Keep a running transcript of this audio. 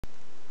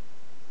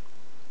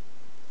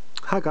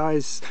Hi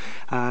guys,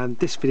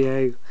 this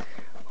video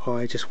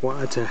I just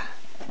wanted to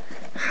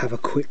have a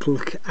quick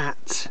look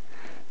at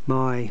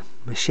my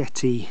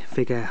Machete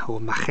figure, or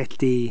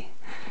Machete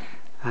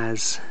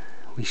as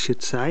we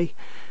should say.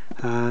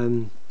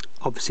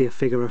 Obviously a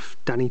figure of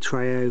Danny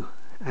Trejo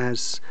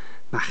as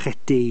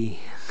Machete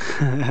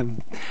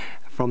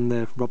from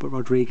the Robert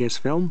Rodriguez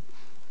film.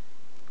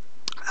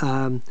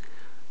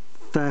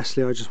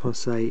 Firstly, I just want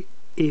to say,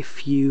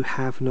 if you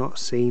have not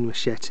seen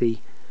Machete,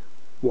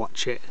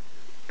 watch it.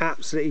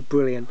 Absolutely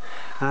brilliant.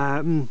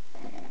 I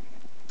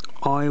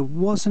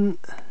gotta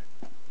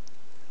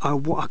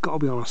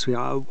be honest with you,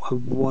 I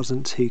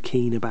wasn't too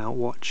keen about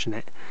watching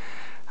it,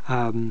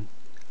 and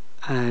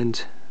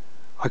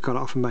I got it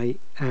off a mate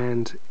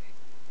and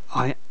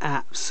I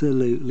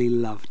absolutely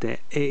loved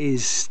it. It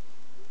is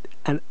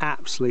an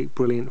absolute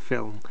brilliant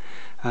film.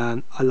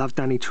 I love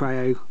Danny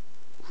Trejo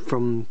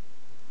from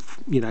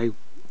the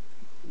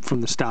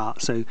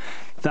start, so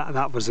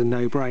that was a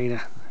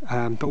no-brainer.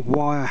 But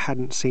why I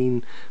hadn't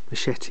seen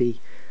Machete,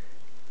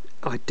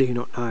 I do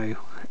not know,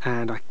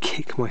 and I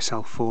kick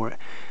myself for it.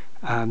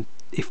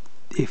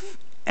 If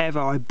ever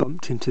I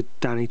bumped into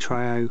Danny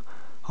Trejo,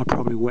 I'd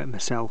probably wet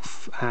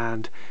myself,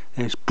 and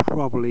there's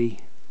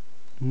probably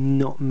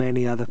not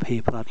many other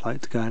people I'd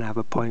like to go and have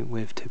a pint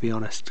with, to be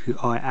honest.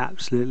 I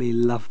absolutely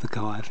love the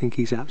guy. I think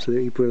he's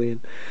absolutely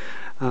brilliant.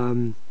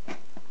 And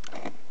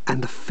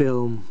the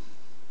film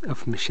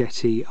of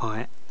Machete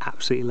I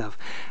absolutely love.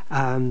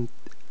 I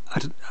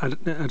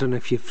don't know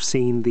if you've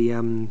seen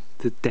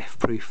the Death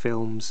Proof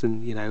films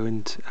and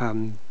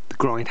the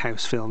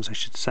Grindhouse films, I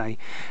should say,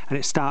 and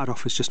it started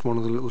off as just one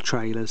of the little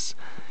trailers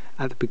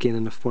at the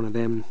beginning of one of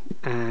them,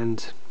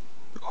 and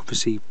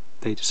obviously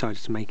they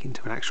decided to make it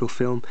into an actual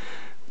film.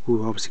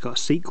 We've obviously got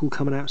a sequel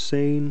coming out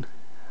soon,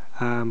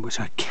 which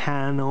I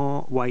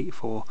cannot wait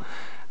for,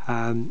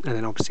 and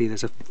then obviously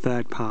there's a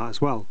third part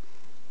as well.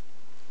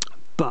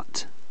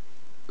 But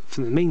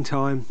for the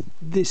meantime,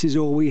 this is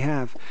all we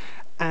have,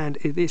 and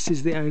if this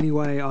is the only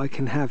way I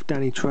can have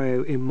Danny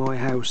Trejo in my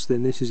house,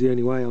 then this is the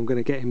only way I'm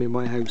going to get him in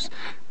my house,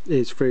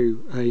 is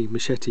through a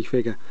Machete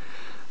figure.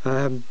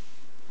 I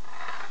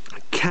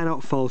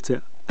cannot fault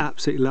it.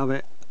 Absolutely love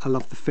it. I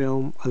love the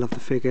film, I love the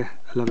figure,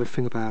 I love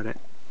everything about it.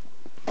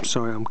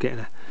 Sorry, I'm getting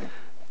a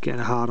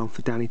hard on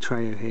for Danny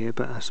Trejo here,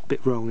 but that's a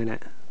bit wrong, in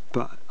it.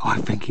 But I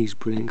think he's a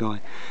brilliant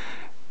guy.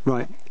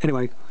 Right,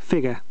 anyway,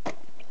 figure.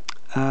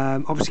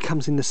 Obviously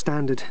comes in the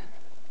standard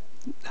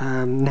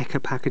Neca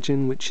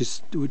packaging, which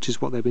is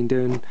what they've been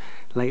doing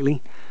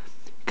lately.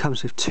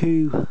 Comes with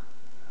two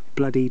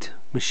bloodied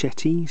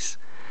machetes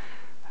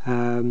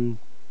on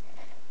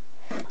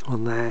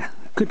there.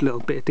 Good little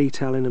bit of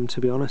detail in them, to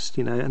be honest,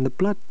 and the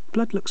blood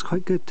looks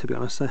quite good, to be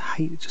honest. I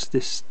hate just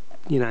this,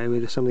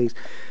 with some of these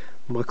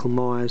Michael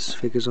Myers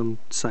figures. I'm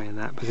saying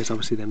that because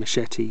obviously they're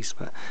machetes,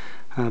 but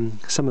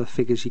some of the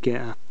figures you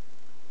get are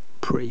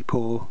pretty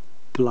poor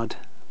blood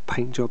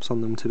paint jobs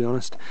on them, to be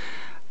honest.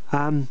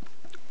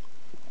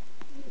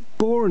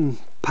 Boring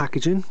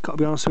packaging, gotta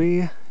be honest with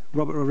you.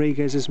 Robert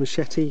Rodriguez's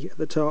Machete at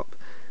the top,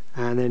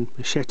 and then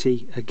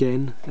Machete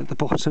again at the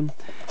bottom.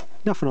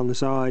 Nothing on the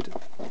side,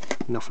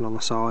 nothing on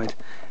the side,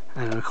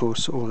 and of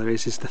course all there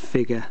is the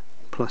figure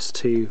plus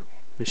two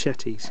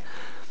machetes.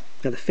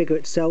 Now the figure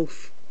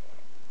itself,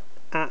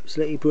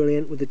 absolutely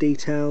brilliant with the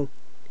detail.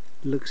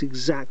 Looks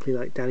exactly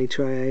like Danny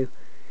Trejo.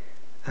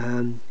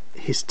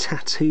 His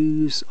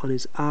tattoos on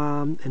his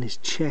arm and his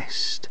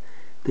chest,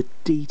 the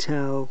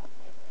detail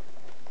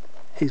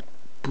is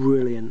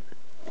brilliant.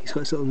 He's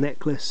got this little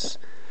necklace.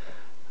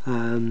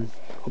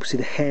 Obviously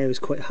the hair is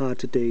quite hard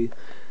to do,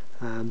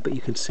 but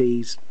you can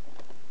see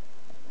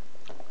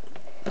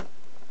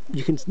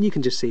you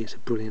can just see it's a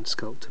brilliant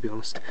sculpt, to be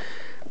honest.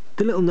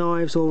 The little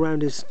knives all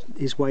around his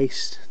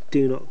waist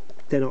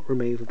they're not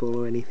removable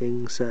or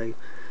anything, so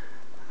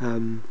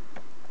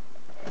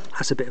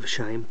that's a bit of a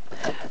shame.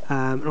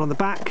 And on the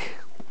back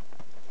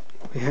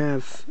we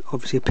have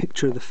obviously a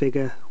picture of the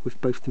figure with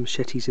both the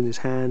machetes in his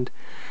hand.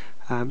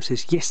 It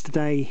says,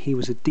 "Yesterday he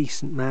was a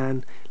decent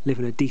man,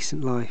 living a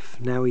decent life.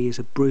 Now he is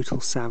a brutal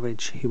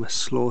savage who must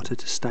slaughter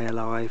to stay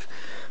alive."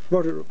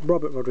 Robert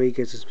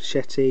Rodriguez's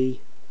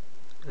Machete,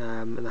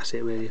 and that's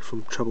it really,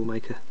 from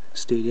Troublemaker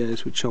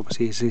Studios, which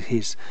obviously is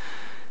his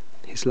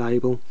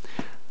label.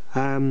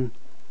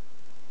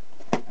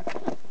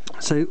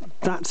 So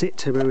that's it,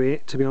 to be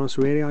honest,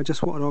 really. I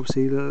just wanted to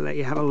obviously let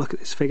you have a look at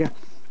this figure,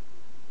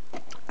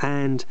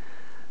 and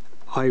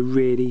I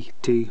really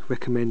do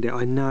recommend it.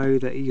 I know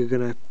that you're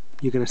gonna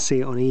see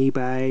it on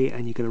eBay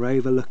and you're gonna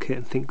overlook it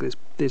and think there's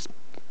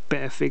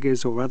better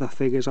figures or other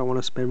figures I want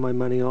to spend my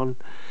money on,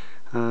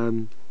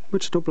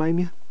 which I don't blame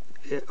you.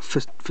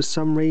 For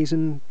some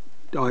reason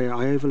I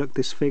overlooked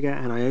this figure,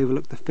 and I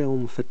overlooked the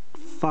film for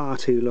far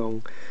too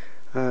long.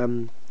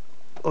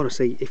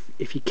 Honestly,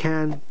 if you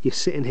can, you're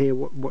sitting here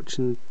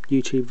watching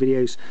YouTube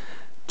videos,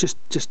 just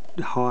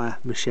hire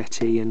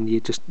Machete, and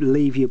you just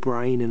leave your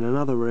brain in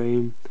another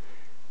room,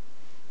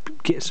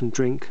 get some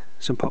drink,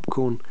 some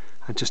popcorn,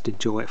 and just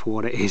enjoy it for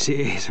what it is.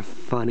 It is a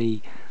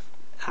funny,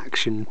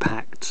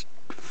 action-packed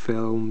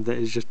film that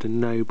is just a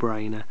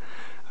no-brainer.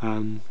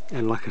 And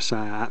like I say,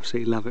 I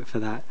absolutely love it for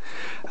that.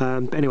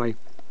 But anyway,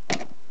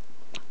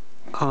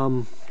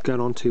 going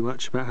on too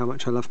much about how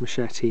much I love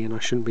Machete, and I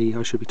should be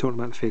talking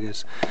about the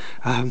figures.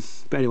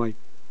 But anyway,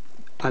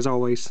 as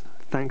always,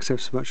 thanks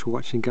ever so much for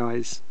watching,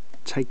 guys.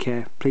 Take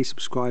care, please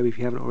subscribe if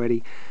you haven't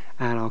already,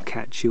 and I'll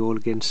catch you all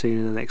again soon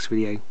in the next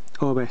video.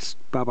 All the best,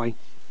 bye bye.